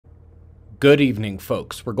Good evening,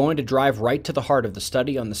 folks. We're going to drive right to the heart of the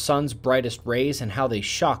study on the sun's brightest rays and how they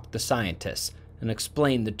shocked the scientists, and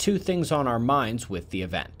explain the two things on our minds with the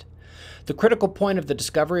event. The critical point of the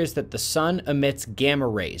discovery is that the sun emits gamma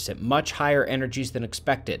rays at much higher energies than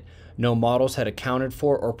expected. No models had accounted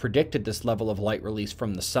for or predicted this level of light release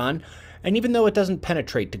from the sun, and even though it doesn't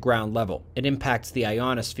penetrate to ground level, it impacts the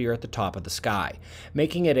ionosphere at the top of the sky,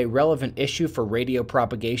 making it a relevant issue for radio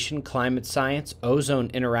propagation, climate science,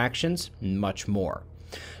 ozone interactions, and much more.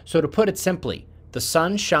 So to put it simply, the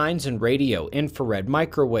sun shines in radio, infrared,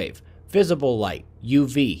 microwave, visible light,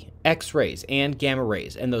 UV, X-rays, and gamma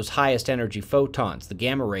rays, and those highest energy photons, the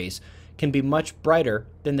gamma rays, can be much brighter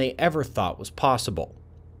than they ever thought was possible.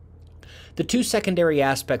 The two secondary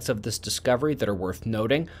aspects of this discovery that are worth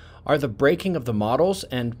noting are the breaking of the models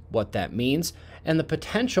and what that means, and the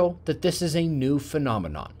potential that this is a new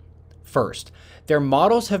phenomenon. First, their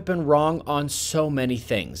models have been wrong on so many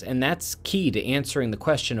things, and that's key to answering the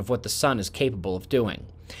question of what the sun is capable of doing.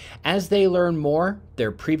 As they learn more,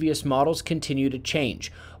 their previous models continue to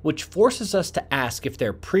change, which forces us to ask if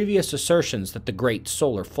their previous assertions that the great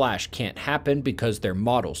solar flash can't happen because their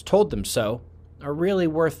models told them so are really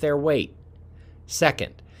worth their weight.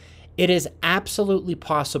 Second, it is absolutely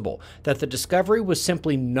possible that the discovery was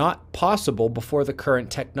simply not possible before the current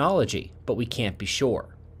technology, but we can't be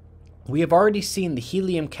sure. We have already seen the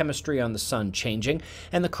helium chemistry on the sun changing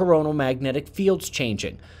and the coronal magnetic fields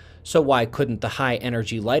changing, so why couldn't the high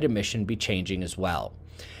energy light emission be changing as well?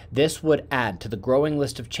 This would add to the growing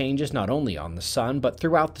list of changes not only on the sun, but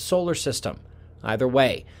throughout the solar system. Either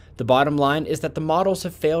way, the bottom line is that the models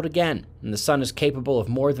have failed again, and the sun is capable of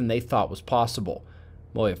more than they thought was possible.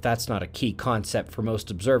 Boy, if that's not a key concept for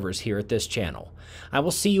most observers here at this channel. I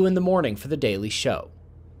will see you in the morning for the daily show.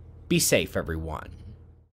 Be safe, everyone.